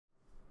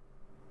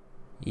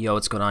Yo,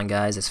 what's going on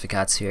guys, it's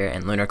Fikats here,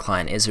 and Lunar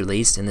Client is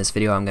released. In this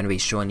video I'm going to be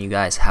showing you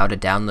guys how to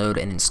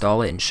download and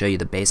install it and show you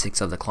the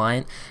basics of the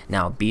client.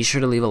 Now be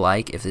sure to leave a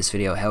like if this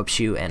video helps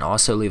you, and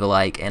also leave a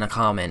like and a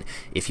comment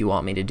if you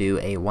want me to do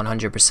a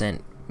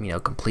 100%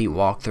 complete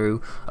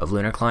walkthrough of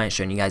Lunar Client,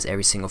 showing you guys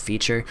every single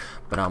feature.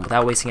 But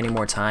without wasting any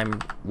more time,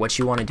 what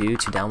you want to do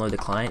to download the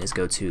client is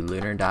go to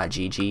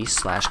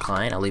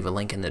lunar.gg/client. I'll leave a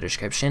link in the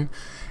description.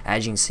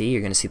 As you can see,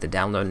 you're going to see the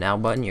download now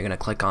button. You're going to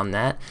click on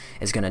that.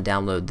 It's going to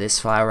download this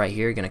file right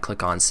here. You're going to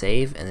click on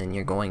save, and then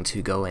you're going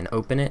to go and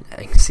open it.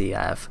 You can see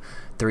I have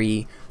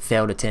 3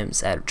 failed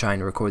attempts at trying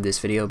to record this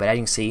video, but as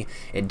you can see,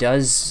 it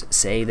does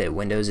say that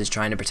Windows is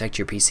trying to protect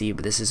your PC,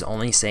 but this is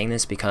only saying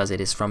this because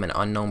it is from an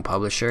unknown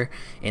publisher.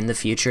 In the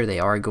future they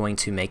are going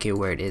to make it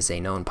where it is a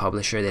known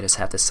publisher. They just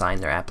have to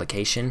sign their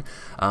application.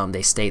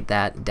 They state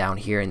that down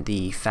here in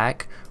the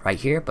FAQ right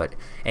here, but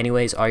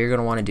anyways, all you're going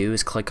to want to do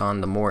is click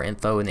on the more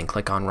info and then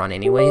click on run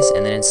anyways,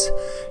 and then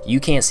you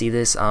can't see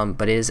this,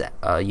 but it is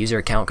user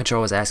account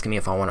control is asking me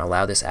if I want to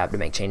allow this app to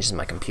make changes in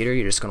my computer.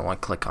 You're just going to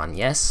want to click on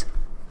yes.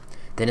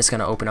 Then it's going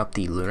to open up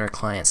the Lunar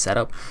Client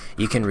setup.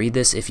 You can read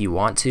this if you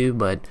want to,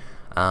 but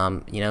I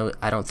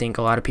don't think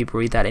a lot of people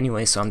read that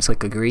anyway, so I'm just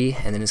click agree,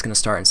 and then it's going to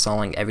start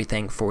installing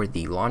everything for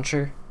the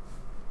launcher.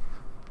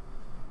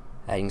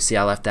 As you can see,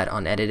 I left that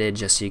unedited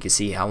just so you can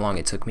see how long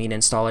it took me to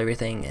install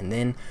everything. And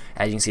then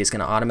as you can see, it's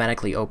going to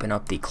automatically open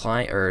up the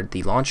client or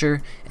the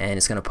launcher, and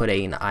it's going to put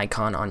an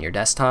icon on your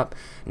desktop.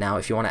 Now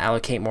if you want to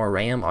allocate more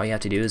RAM, all you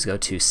have to do is go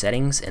to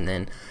settings, and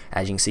then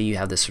as you can see, you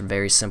have this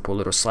very simple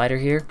little slider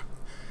here.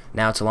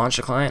 Now to launch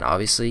the client,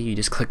 obviously you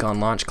just click on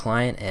launch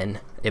client,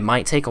 and it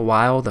might take a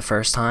while the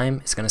first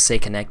time. It's going to stay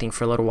connecting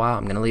for a little while.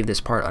 I'm going to leave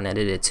this part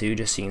unedited too,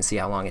 just so you can see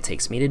how long it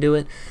takes me to do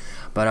it.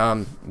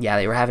 But yeah,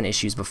 they were having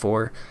issues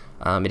before.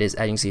 It is,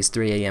 as you can see, it's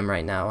 3 a.m.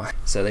 right now,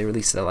 so they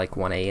released it at like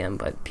 1 a.m.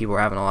 but people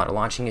were having a lot of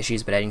launching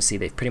issues. But as you can see,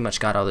 they've pretty much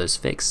got all those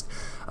fixed.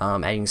 As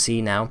you can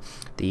see now,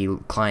 the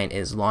client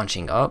is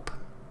launching up.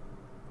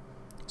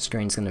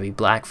 Screen's going to be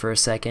black for a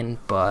second,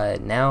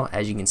 but now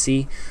as you can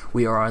see,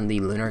 we are on the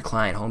Lunar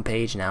Client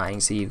homepage. Now you can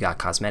see you've got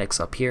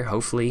cosmetics up here.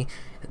 Hopefully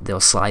they'll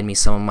slide me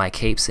some of my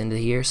capes into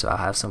here, so I'll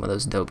have some of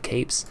those dope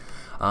capes.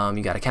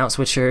 You got account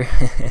switcher,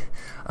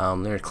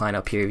 Lunar Client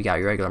up here. You got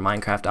your regular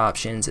Minecraft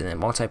options, and then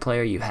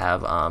multiplayer. You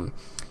have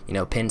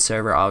pin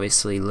server,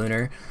 obviously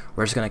Lunar.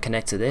 We're just going to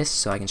connect to this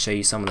so I can show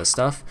you some of the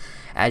stuff.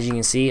 As you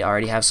can see, I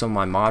already have some of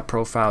my mod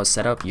profiles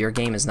set up. Your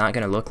game is not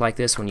going to look like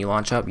this when you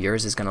launch up.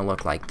 Yours is going to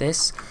look like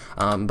this.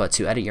 But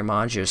to edit your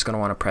mods, you're just going to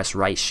want to press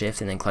right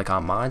shift and then click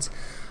on mods.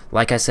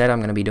 Like I said, I'm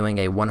going to be doing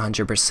a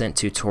 100%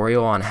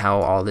 tutorial on how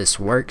all this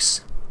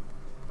works.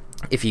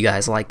 If you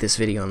guys like this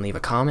video, and leave a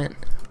comment.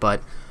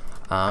 But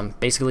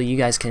basically you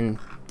guys can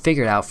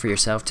figure it out for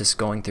yourself just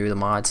going through the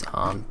mods.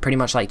 Pretty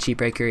much like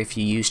Cheatbreaker. If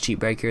you use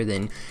Cheatbreaker,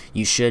 then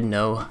you should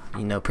know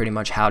pretty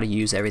much how to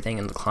use everything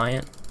in the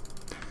client.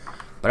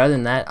 But other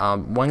than that,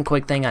 one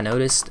quick thing I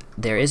noticed,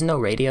 there is no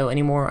radio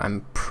anymore.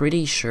 I'm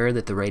pretty sure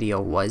that the radio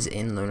was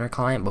in Lunar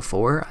Client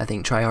before. I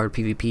think Tryhard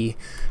PvP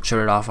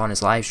showed it off on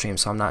his live stream,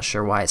 so I'm not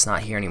sure why it's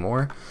not here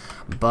anymore.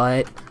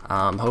 But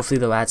hopefully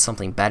they'll add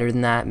something better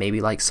than that,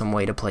 maybe like some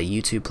way to play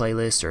YouTube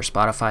playlist or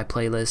Spotify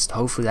playlist.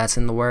 Hopefully that's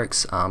in the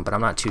works, but I'm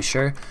not too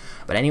sure.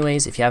 But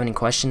anyways, if you have any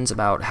questions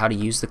about how to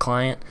use the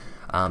client,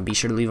 be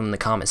sure to leave them in the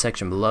comment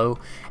section below.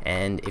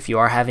 And if you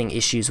are having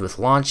issues with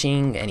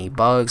launching, any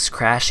bugs,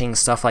 crashing,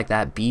 stuff like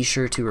that, be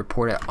sure to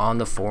report it on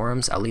the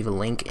forums. I'll leave a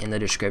link in the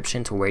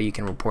description to where you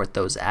can report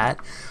those at.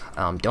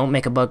 Don't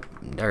make a bug,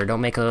 or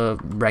don't make a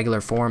regular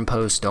forum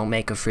post. Don't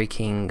make a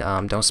freaking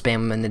don't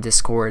spam them in the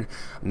Discord.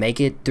 Make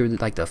it through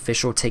like the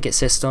official ticket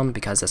system,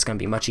 because that's going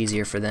to be much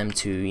easier for them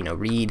to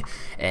read.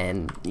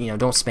 And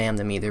don't spam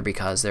them either,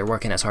 because they're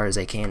working as hard as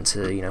they can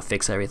to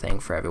fix everything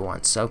for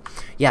everyone. So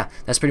yeah,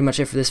 that's pretty much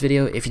it for this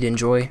video. If you did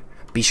enjoy,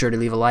 be sure to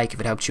leave a like. If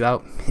it helped you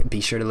out,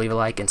 be sure to leave a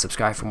like and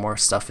subscribe for more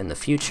stuff in the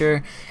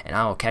future, and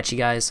I will catch you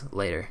guys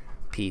later.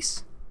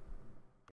 Peace.